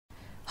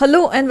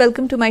Hello and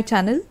welcome to my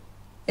channel.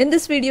 In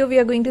this video we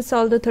are going to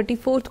solve the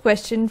 34th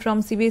question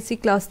from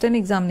CBSE Class X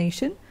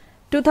Examination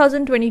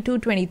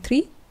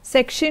 2022-23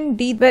 section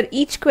D, where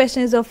each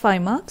question is of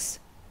 5 marks.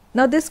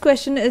 Now this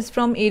question is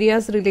from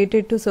areas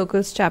related to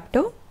circles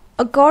chapter.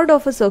 A chord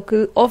of a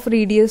circle of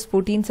radius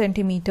 14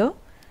 cm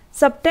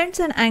subtends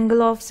an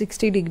angle of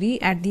 60 degree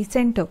at the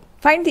center.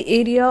 Find the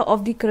area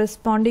of the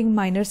corresponding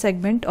minor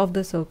segment of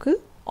the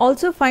circle.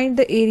 Also find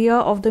the area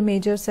of the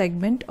major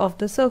segment of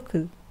the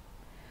circle.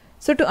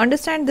 So to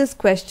understand this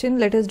question,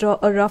 let us draw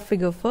a rough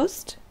figure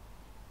first.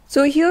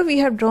 So here we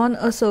have drawn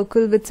a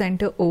circle with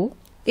center O.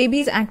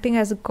 AB is acting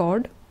as a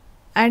chord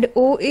and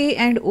OA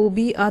and OB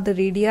are the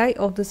radii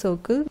of the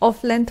circle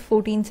of length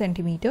 14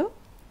 cm.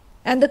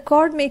 And the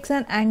chord makes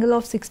an angle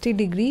of 60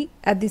 degree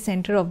at the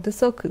center of the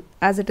circle,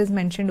 as it is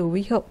mentioned over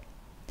here.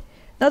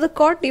 Now the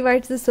chord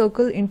divides the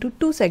circle into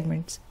two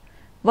segments.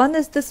 One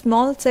is the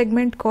small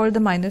segment called the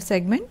minor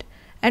segment,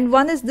 and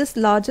one is this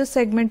larger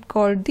segment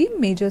called the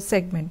major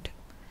segment.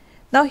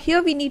 Now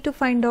here we need to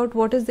find out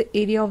what is the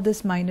area of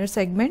this minor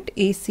segment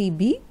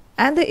ACB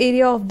and the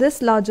area of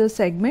this larger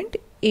segment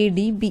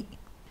ADB.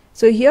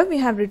 So here we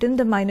have written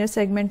the minor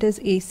segment is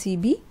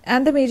ACB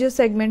and the major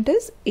segment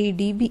is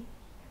ADB.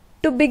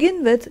 To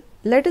begin with,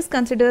 let us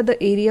consider the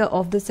area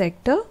of the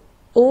sector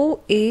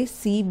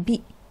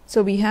OACB.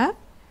 So we have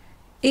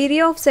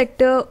area of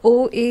sector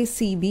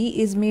OACB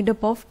is made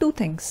up of two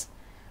things.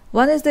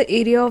 One is the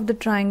area of the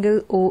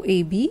triangle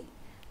OAB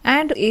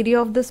and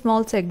area of the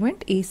small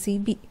segment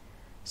ACB.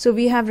 So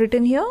we have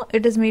written here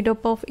it is made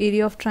up of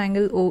area of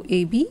triangle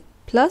OAB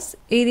plus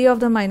area of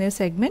the minor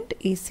segment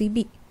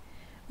ACB.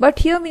 But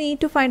here we need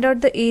to find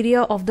out the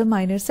area of the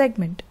minor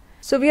segment.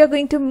 So we are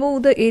going to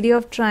move the area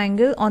of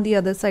triangle on the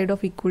other side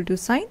of equal to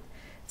sign.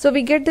 So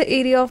we get the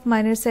area of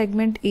minor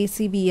segment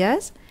ACB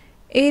as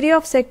area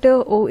of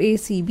sector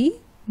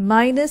OACB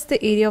minus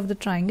the area of the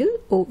triangle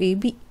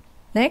OAB.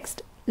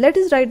 Next, let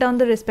us write down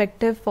the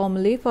respective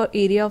formulae for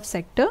area of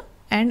sector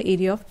and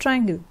area of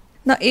triangle.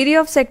 Now area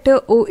of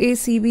sector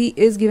OACB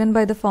is given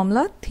by the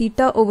formula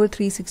theta over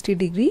 360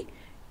 degree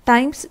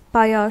times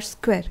pi r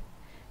square.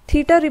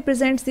 Theta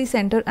represents the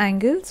center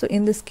angle, so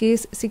in this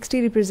case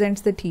 60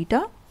 represents the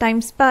theta,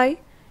 times pi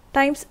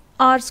times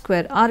r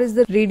square. R is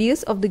the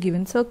radius of the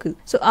given circle,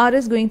 so r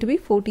is going to be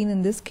 14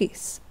 in this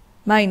case,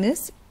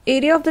 minus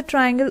area of the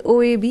triangle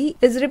OAB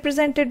is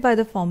represented by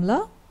the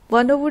formula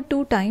 1 over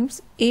 2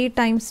 times A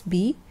times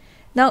B.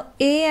 Now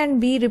A and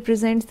B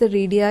represents the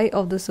radii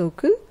of the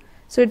circle,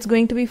 so it's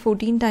going to be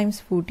 14 times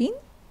 14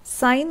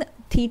 sine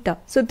theta.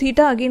 So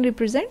theta again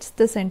represents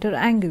the center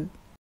angle.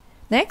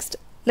 Next,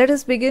 let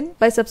us begin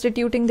by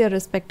substituting their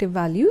respective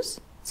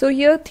values. So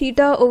here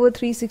theta over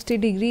 360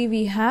 degree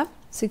we have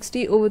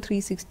 60 over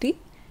 360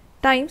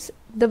 times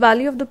the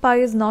value of the pi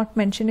is not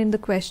mentioned in the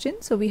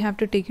question, so we have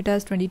to take it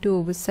as 22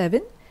 over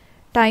 7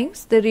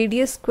 times the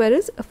radius square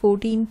is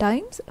 14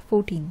 times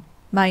 14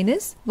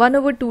 minus 1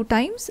 over 2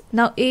 times,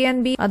 now A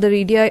and B are the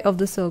radii of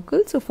the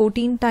circle, so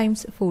 14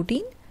 times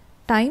 14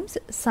 times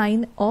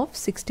sine of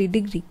 60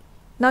 degree.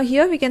 Now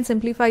here we can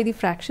simplify the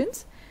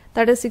fractions,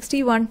 that is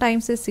 61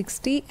 times is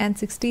 60 and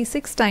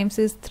 66 times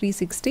is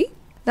 360.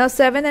 Now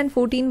 7 and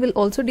 14 will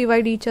also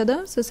divide each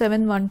other, so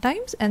 7 1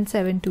 times and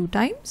 7 2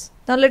 times.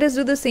 Now let us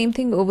do the same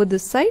thing over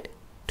this side.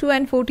 2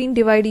 and 14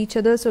 divide each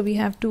other, so we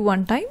have 2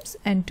 1 times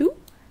and 2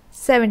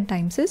 7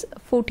 times is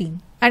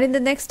 14. And in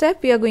the next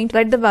step we are going to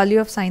write the value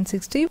of sine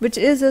 60, which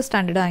is a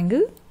standard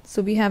angle.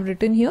 So we have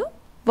written here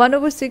 1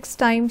 over 6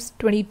 times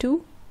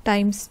 22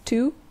 times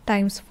 2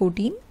 times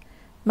 14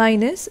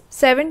 minus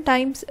 7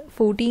 times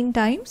 14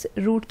 times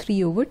root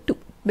 3 over 2,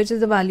 which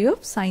is the value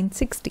of sine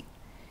 60.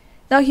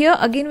 Now here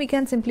again we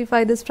can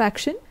simplify this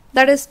fraction,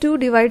 that is 2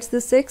 divides the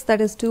 6,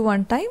 that is 2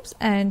 1 times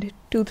and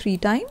 2 3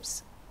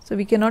 times. So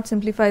we cannot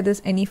simplify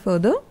this any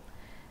further.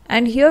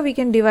 And here we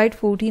can divide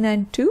 14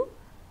 and 2.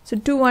 So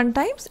 2 1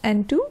 times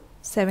and 2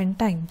 7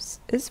 times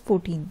is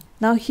 14.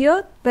 Now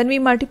here when we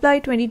multiply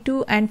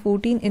 22 and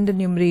 14 in the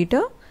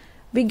numerator,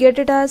 we get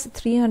it as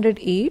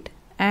 308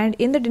 and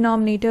in the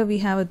denominator we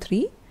have a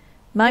 3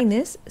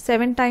 minus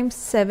 7 times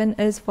 7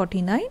 is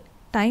 49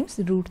 times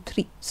root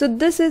 3. So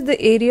this is the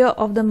area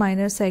of the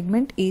minor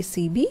segment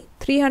ACB,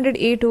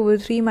 308 over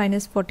 3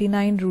 minus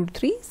 49 root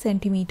 3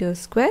 centimeters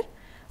square.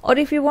 Or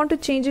if you want to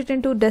change it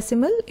into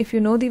decimal, if you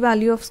know the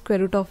value of square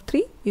root of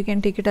 3, you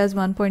can take it as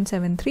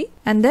 1.73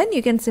 and then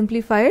you can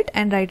simplify it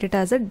and write it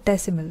as a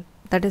decimal,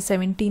 that is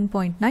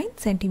 17.9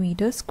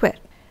 centimeters square.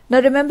 Now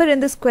remember,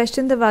 in this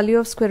question the value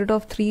of square root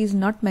of 3 is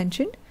not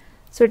mentioned,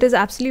 so it is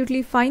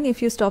absolutely fine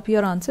if you stop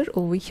your answer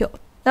over here.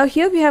 Now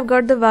here we have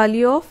got the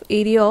value of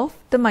area of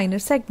the minor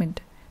segment.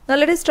 Now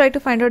let us try to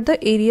find out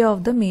the area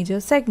of the major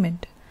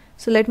segment.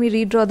 So let me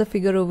redraw the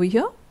figure over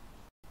here.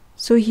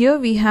 So here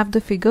we have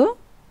the figure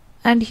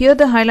and here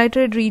the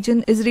highlighted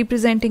region is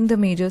representing the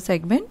major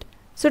segment.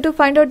 So to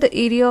find out the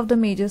area of the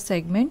major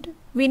segment,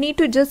 we need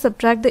to just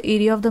subtract the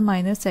area of the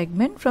minor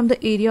segment from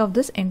the area of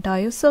this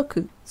entire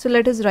circle. So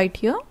let us write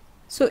here.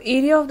 So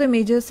area of the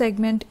major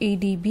segment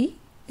ADB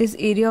is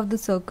area of the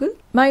circle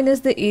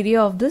minus the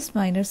area of this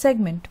minor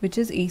segment, which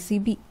is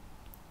ACB.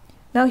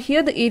 Now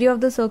here the area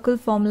of the circle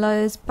formula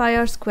is pi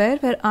r square,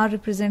 where r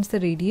represents the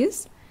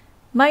radius,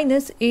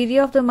 minus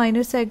area of the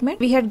minor segment.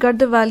 We had got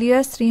the value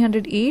as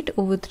 308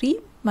 over 3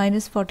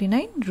 minus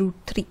 49 root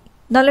 3.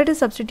 Now let us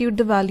substitute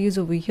the values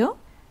over here.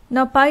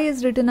 Now pi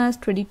is written as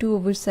 22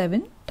 over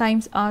 7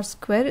 times r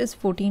square is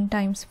 14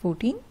 times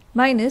 14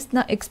 minus,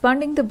 now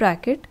expanding the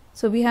bracket,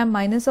 so we have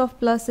minus of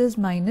plus is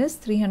minus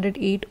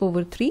 308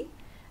 over 3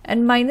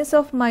 and minus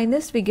of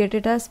minus we get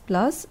it as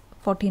plus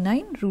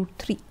 49 root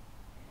 3.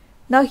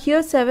 Now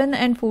here 7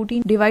 and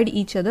 14 divide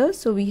each other,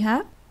 so we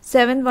have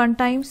 7 1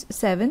 times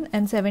 7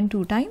 and 7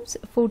 2 times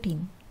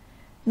 14.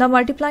 Now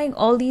multiplying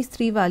all these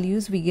three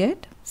values we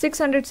get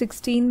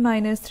 616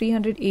 minus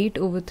 308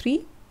 over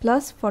 3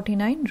 plus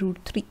 49 root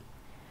 3.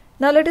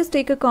 Now let us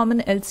take a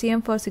common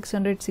LCM for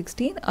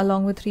 616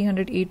 along with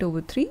 308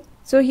 over 3.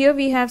 So here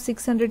we have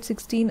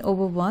 616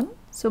 over 1.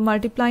 So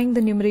multiplying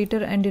the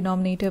numerator and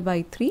denominator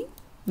by 3,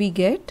 we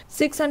get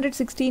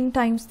 616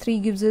 times 3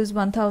 gives us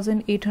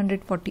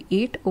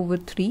 1848 over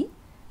 3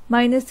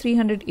 minus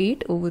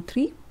 308 over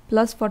 3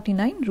 plus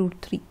 49 root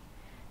 3.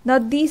 Now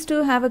these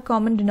two have a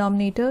common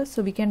denominator,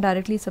 so we can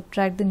directly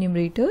subtract the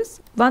numerators.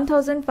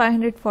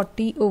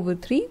 1540 over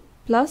 3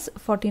 plus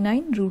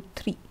 49 root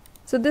 3.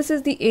 So this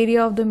is the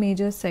area of the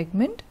major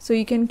segment. So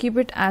you can keep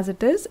it as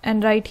it is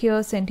and write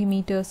here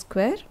centimeter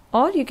square,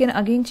 or you can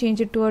again change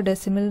it to a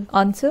decimal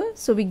answer.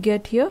 So we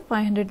get here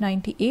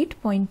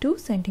 598.2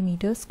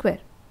 centimeters square.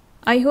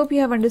 I hope you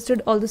have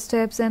understood all the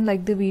steps and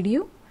liked the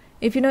video.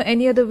 If you know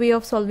any other way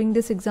of solving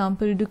this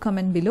example, do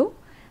comment below.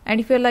 And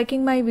if you're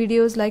liking my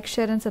videos, like,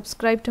 share and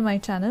subscribe to my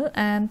channel,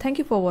 and thank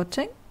you for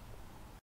watching.